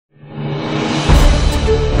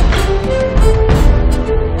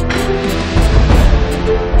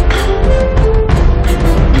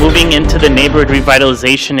the neighborhood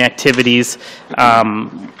revitalization activities,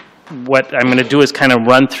 what I'm going to do is kind of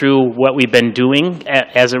run through what we've been doing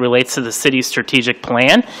as it relates to the city's strategic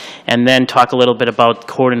plan, and then talk a little bit about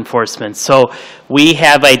code enforcement. So we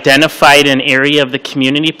have identified an area of the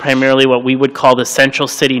community, primarily what we would call the central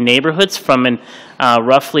city neighborhoods, from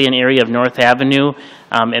roughly an area of North Avenue,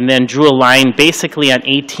 and then drew a line basically on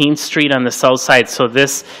 18th Street on the south side. So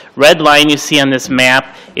this red line you see on this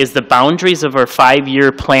map is the boundaries of our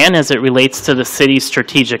 5-year plan as it relates to the city's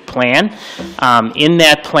strategic plan. In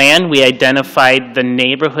that plan, we identified the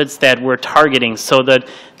neighborhoods that we're targeting. So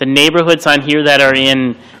the neighborhoods on here that are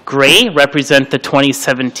in gray represent the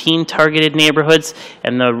 2017 targeted neighborhoods,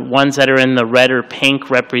 and the ones that are in the red or pink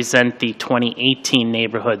represent the 2018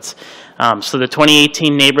 neighborhoods. So the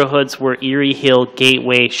 2018 neighborhoods were Erie Hill,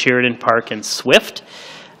 Gateway, Sheridan Park, and Swift.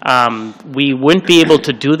 We wouldn't be able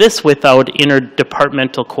to do this without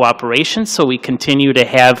interdepartmental cooperation, so we continue to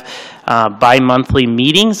have bi-monthly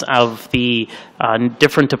meetings of the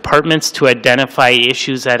different departments to identify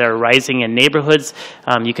issues that are rising in neighborhoods.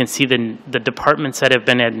 You can see the departments that have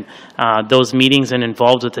been in those meetings and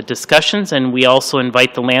involved with the discussions, and we also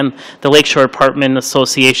invite the Lakeshore Apartment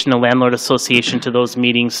Association, the Landlord Association, to those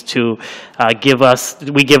meetings to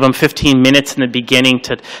we give them 15 minutes in the beginning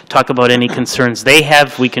to talk about any concerns they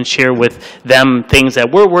have. We can share with them things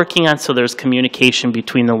that we're working on, so there's communication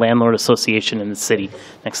between the Landlord Association and the city.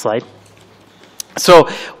 Next slide. So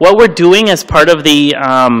what we're doing as part of the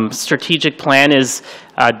strategic plan is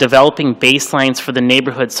developing baselines for the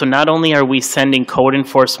neighborhood. So not only are we sending code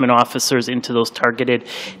enforcement officers into those targeted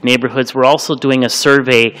neighborhoods, we're also doing a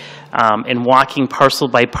survey and walking parcel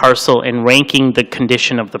by parcel and ranking the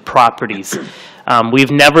condition of the properties.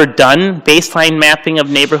 We've never done baseline mapping of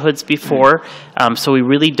neighborhoods before, so we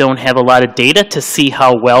really don't have a lot of data to see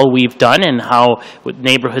how well we've done and how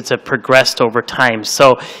neighborhoods have progressed over time.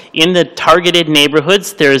 So in the targeted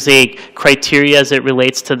neighborhoods, there's a criteria as it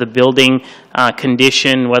relates to the building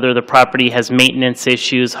condition, whether the property has maintenance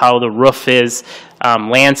issues, how the roof is,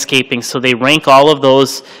 landscaping. So they rank all of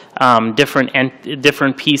those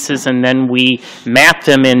different pieces, and then we map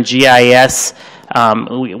them in GIS,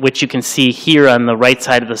 which you can see here on the right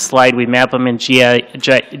side of the slide. We map them in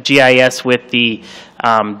GIS with the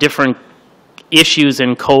different issues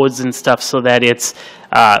and codes and stuff, so that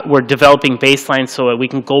we're developing baselines so that we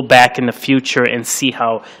can go back in the future and see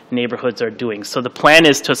how neighborhoods are doing. So the plan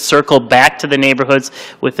is to circle back to the neighborhoods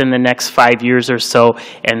within the next 5 years or so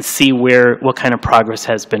and see what kind of progress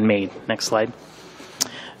has been made. Next slide.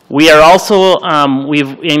 We are also,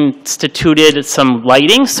 we've instituted some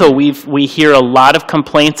lighting, so we hear a lot of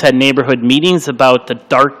complaints at neighborhood meetings about the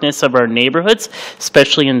darkness of our neighborhoods,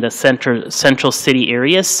 especially in the central city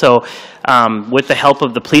areas. So with the help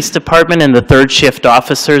of the police department and the third shift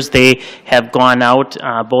officers, they have gone out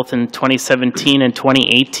both in 2017 and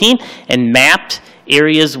 2018 and mapped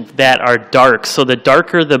areas that are dark. So the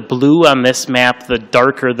darker the blue on this map, the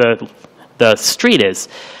darker the street is.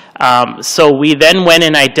 So we then went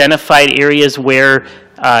and identified areas where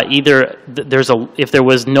if there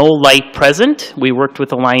was no light present, we worked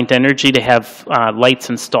with Alliant Energy to have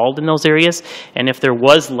lights installed in those areas. And if there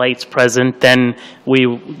was lights present, then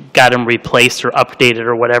we got them replaced or updated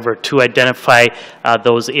or whatever to identify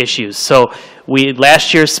those issues. So we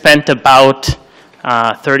last year spent about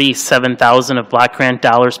 $37,000 of block grant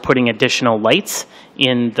dollars putting additional lights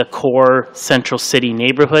in the core central city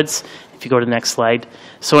neighborhoods. If you go to the next slide.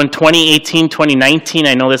 So in 2018, 2019,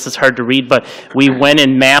 I know this is hard to read, but we went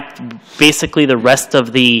and mapped basically the rest of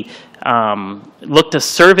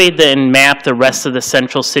surveyed and mapped the rest of the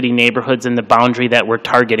central city neighborhoods in the boundary that we're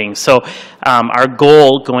targeting. So our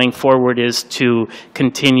goal going forward is to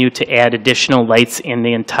continue to add additional lights in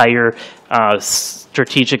the entire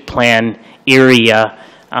strategic plan area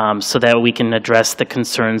so that we can address the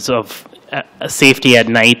concerns of safety at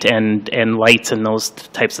night and lights and those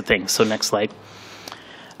types of things. So next slide.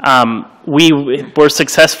 We were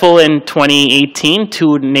successful in 2018.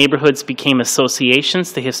 2 neighborhoods became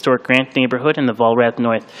associations, the Historic Grant Neighborhood and the Volrath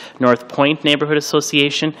North Point Neighborhood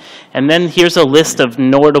Association. And then here's a list of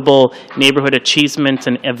notable neighborhood achievements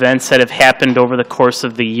and events that have happened over the course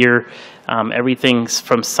of the year. Everything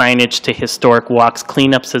from signage to historic walks.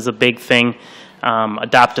 Cleanups is a big thing.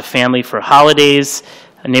 Adopt a Family for holidays,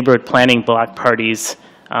 neighborhood planning block parties,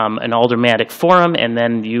 an aldermanic forum, and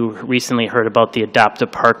then you recently heard about the Adopt a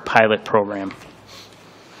Park pilot program.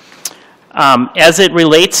 As it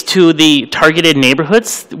relates to the targeted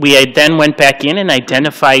neighborhoods, we then went back in and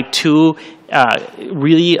identified 2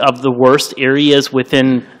 really of the worst areas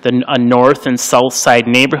within a north and south side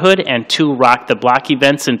neighborhood, and 2 Rock the Block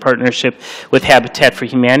events in partnership with Habitat for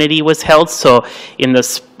Humanity was held. So in the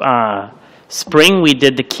spring, we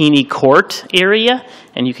did the Keeney Court area,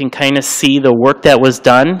 and you can kind of see the work that was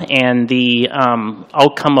done and the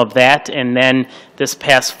outcome of that. And then this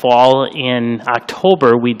past fall in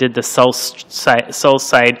October, we did the south side,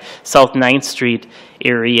 South 9th Street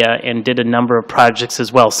area, and did a number of projects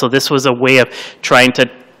as well. So this was a way of trying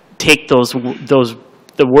to take the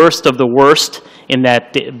worst of the worst in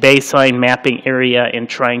that baseline mapping area and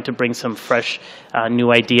trying to bring some fresh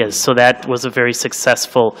new ideas. So that was a very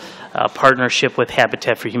successful partnership with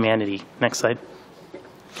Habitat for Humanity. Next slide.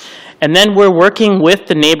 And then we're working with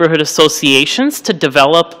the neighborhood associations to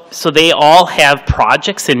develop, so they all have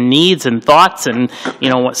projects and needs and thoughts, and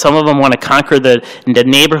some of them want to conquer the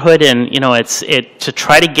neighborhood, and to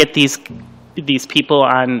try to get these people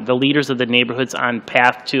on, the leaders of the neighborhoods, on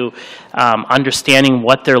path to understanding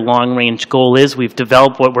what their long-range goal is. We've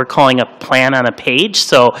developed what we're calling a plan on a page.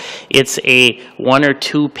 So it's a 1 or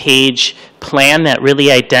 2 page plan that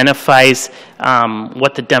really identifies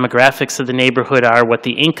what the demographics of the neighborhood are, what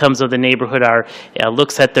the incomes of the neighborhood are,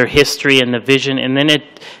 looks at their history and the vision, and then it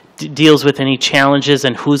deals with any challenges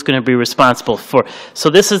and who's going to be responsible for.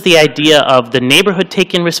 So this is the idea of the neighborhood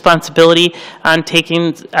taking responsibility on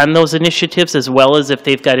those initiatives, as well as if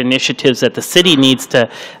they've got initiatives that the city needs to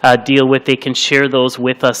deal with, they can share those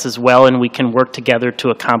with us as well, and we can work together to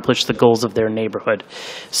accomplish the goals of their neighborhood.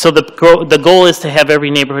 So the goal is to have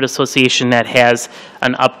every neighborhood association that has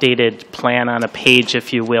an updated plan on a page,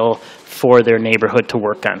 if you will, for their neighborhood to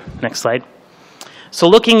work on. Next slide. So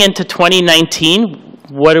looking into 2019,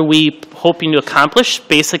 what are we hoping to accomplish?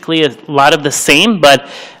 Basically, a lot of the same, but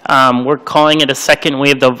we're calling it a second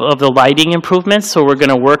wave of the lighting improvements. So we're going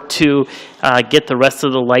to work to get the rest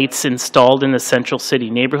of the lights installed in the central city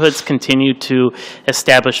neighborhoods, continue to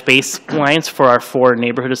establish baselines for our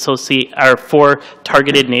 4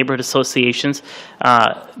 targeted neighborhood associations.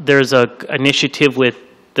 There's an initiative with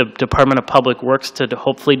the Department of Public Works to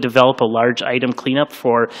hopefully develop a large item cleanup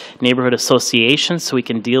for neighborhood associations, so we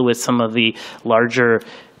can deal with some of the larger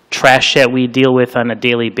trash that we deal with on a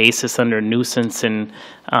daily basis under nuisance and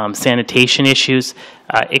sanitation issues.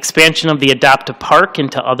 Expansion of the Adopt a Park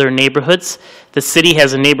into other neighborhoods. The city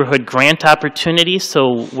has a neighborhood grant opportunity,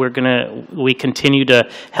 so we continue to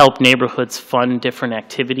help neighborhoods fund different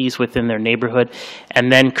activities within their neighborhood, and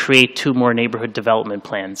then create 2 more neighborhood development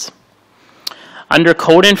plans. Under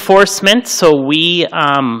code enforcement, so we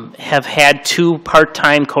have had 2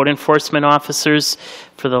 part-time code enforcement officers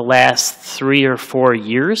for the last 3 or 4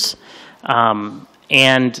 years.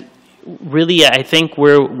 And really, I think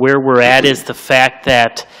where we're at is the fact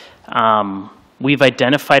that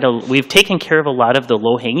we've taken care of a lot of the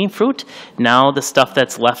low-hanging fruit. Now the stuff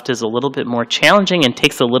that's left is a little bit more challenging and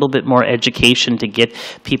takes a little bit more education to get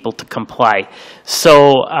people to comply.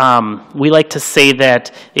 So we like to say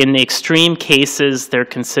that in the extreme cases, they're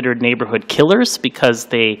considered neighborhood killers because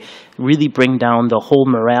they really bring down the whole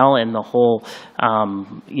morale and the whole,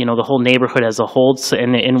 the whole neighborhood as a whole. So,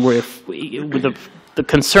 the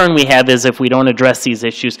concern we have is if we don't address these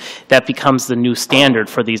issues, that becomes the new standard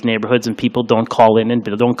for these neighborhoods, and people don't call in and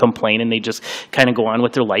don't complain, and they just kind of go on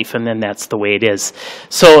with their life, and then that's the way it is.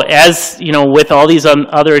 So as with all these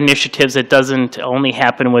other initiatives, it doesn't only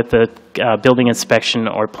happen with the building inspection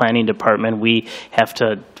or planning department. We have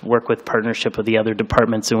to work with partnership with the other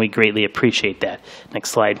departments, and we greatly appreciate that.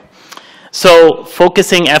 Next slide. So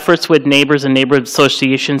focusing efforts with neighbors and neighborhood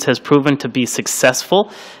associations has proven to be successful.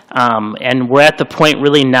 And we're at the point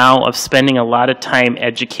really now of spending a lot of time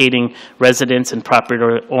educating residents and property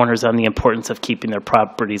owners on the importance of keeping their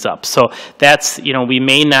properties up. So that's,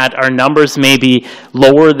 our numbers may be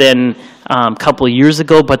lower than a couple of years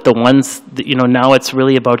ago, but the ones, now it's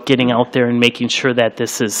really about getting out there and making sure that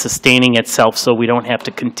this is sustaining itself so we don't have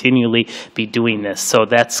to continually be doing this. So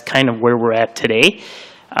that's kind of where we're at today.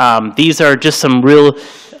 These are just some real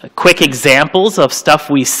quick examples of stuff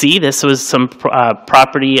we see. This was some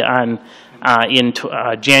property in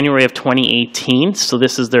January of 2018. So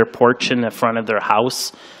this is their porch in the front of their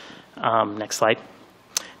house. Next slide.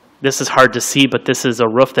 This is hard to see, but this is a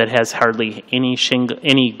roof that has hardly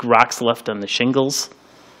any rocks left on the shingles.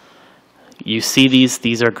 You see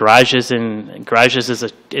these are garages, and garages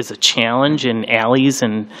is a challenge in alleys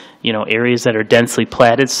and areas that are densely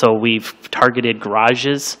platted, so we've targeted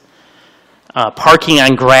garages. Parking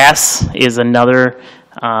on grass is another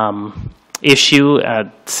issue.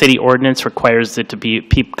 City ordinance requires it to be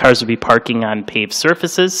cars to be parking on paved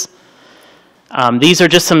surfaces. These are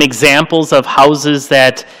just some examples of houses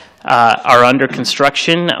that are under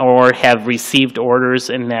construction or have received orders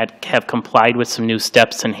and that have complied with some new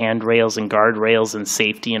steps and handrails and guardrails and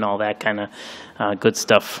safety and all that kind of good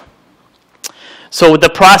stuff. So the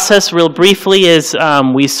process, real briefly, is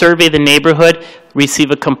we survey the neighborhood,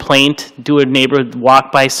 receive a complaint, do a neighborhood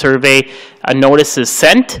walk-by survey, a notice is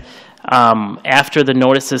sent. After the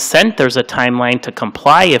notice is sent, there's a timeline to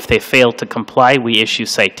comply. If they fail to comply, we issue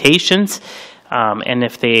citations. And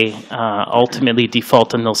if they ultimately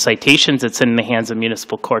default on those citations, it's in the hands of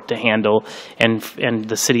municipal court to handle and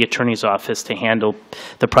the city attorney's office to handle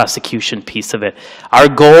the prosecution piece of it. Our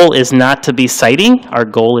goal is not to be citing. Our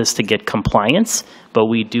goal is to get compliance, but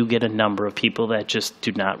we do get a number of people that just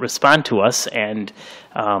do not respond to us, and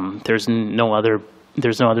there's no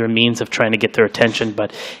other means of trying to get their attention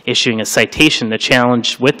but issuing a citation. The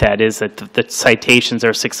challenge with that is that the citations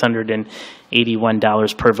are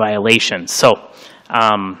 $681 per violation. So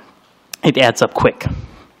it adds up quick.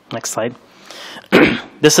 Next slide.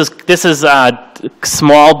 This is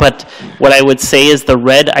small, but what I would say is the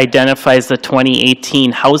red identifies the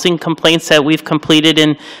 2018 housing complaints that we've completed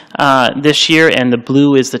in this year, and the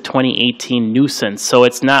blue is the 2018 nuisance. So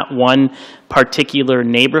it's not one particular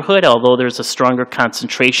neighborhood, although there's a stronger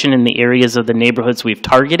concentration in the areas of the neighborhoods we've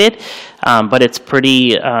targeted, but it's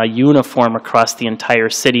pretty uniform across the entire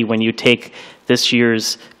city when you take this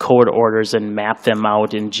year's code orders and map them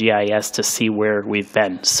out in GIS to see where we've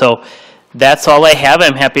been. So that's all I have.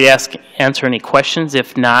 I'm happy to answer any questions.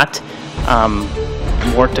 If not,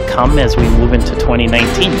 more to come as we move into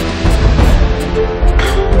 2019.